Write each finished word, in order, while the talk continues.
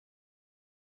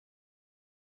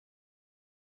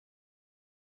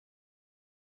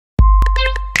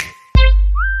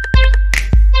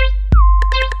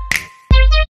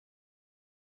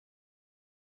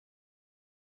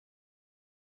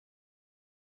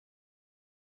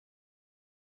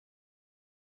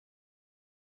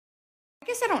I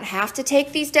guess I don't have to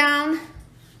take these down,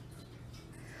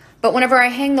 but whenever I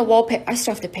hang the wallpaper, I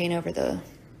still have to paint over the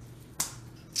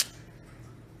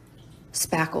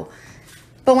spackle.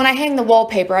 But when I hang the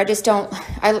wallpaper, I just don't,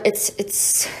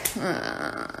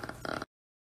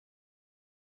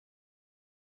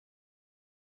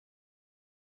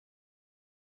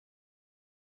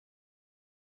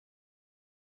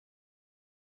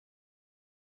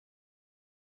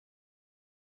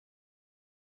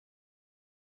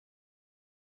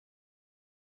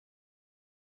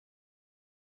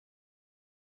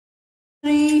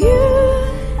 You're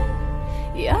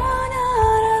not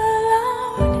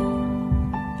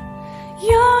alone.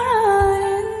 You're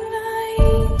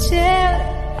uninvited.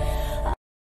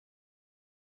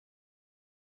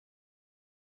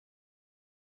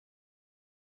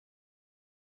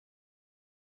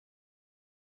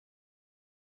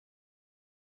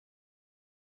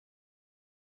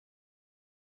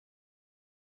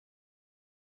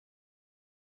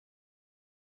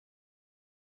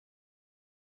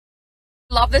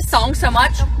 Love this song so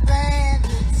much.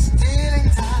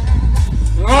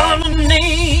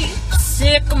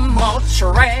 Sycamore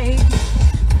tree.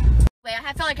 Wait,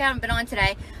 I feel like I haven't been on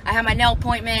today. I had my nail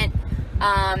appointment.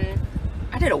 I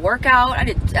did a workout. I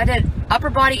did upper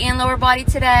body and lower body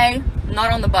today.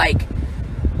 Not on the bike.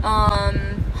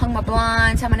 Hung my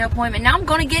blinds, had my nail appointment. Now I'm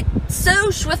gonna get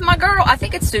sushi with my girl. I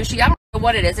think it's sushi. I don't know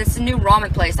what it is. It's a new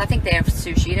ramen place. I think they have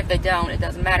sushi, and if they don't, it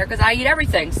doesn't matter because I eat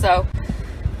everything. So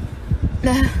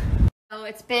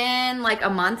it's been like a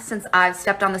month since I've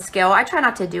stepped on the scale. I try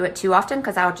not to do it too often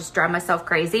because I'll just drive myself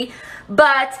crazy.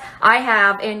 But I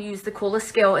have and use the coolest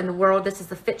scale in the world. This is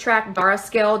the FitTrack Dara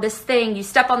scale. This thing, you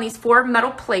step on these 4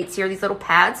 metal plates here, these little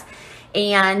pads,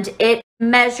 and it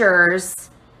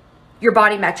measures your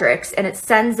body metrics, and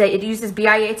it uses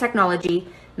BIA technology,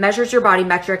 measures your body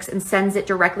metrics, and sends it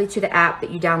directly to the app that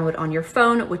you download on your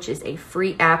phone, which is a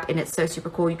free app, and it's so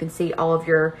super cool. You can see all of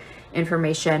your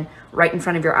information right in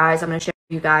front of your eyes. I'm going to show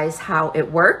you guys how it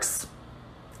works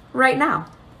right now.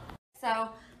 So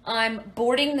I'm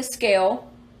boarding the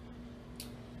scale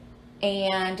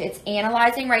and it's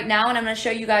analyzing right now, and I'm going to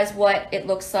show you guys what it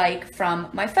looks like from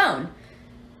my phone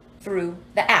through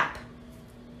the app.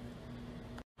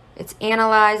 It's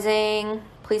analyzing.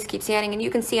 Please keep scanning, and you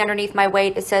can see underneath my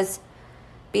weight it says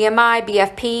BMI,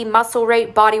 BFP, muscle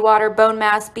rate, body water, bone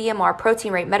mass, BMR,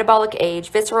 protein rate, metabolic age,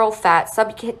 visceral fat,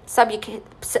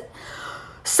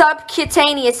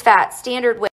 subcutaneous fat,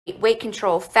 standard weight, weight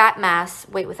control, fat mass,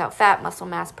 weight without fat, muscle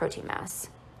mass, protein mass.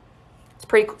 It's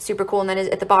pretty super cool. And then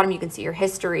at the bottom you can see your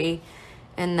history,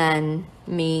 and then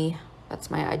me, that's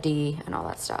my ID and all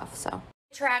that stuff. So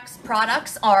FitTrack's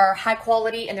products are high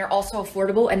quality and they're also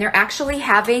affordable, and they're actually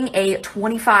having a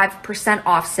 25%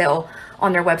 off sale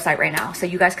on their website right now. So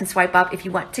you guys can swipe up if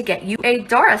you want to get you a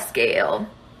Dara scale.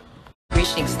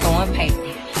 Reaching storing paper.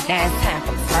 Now it's time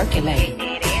for circulate.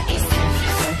 It's time for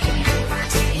circulate.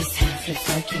 It's time for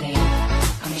circulate.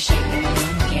 I'ma shake my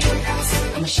mama again.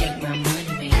 I'ma shake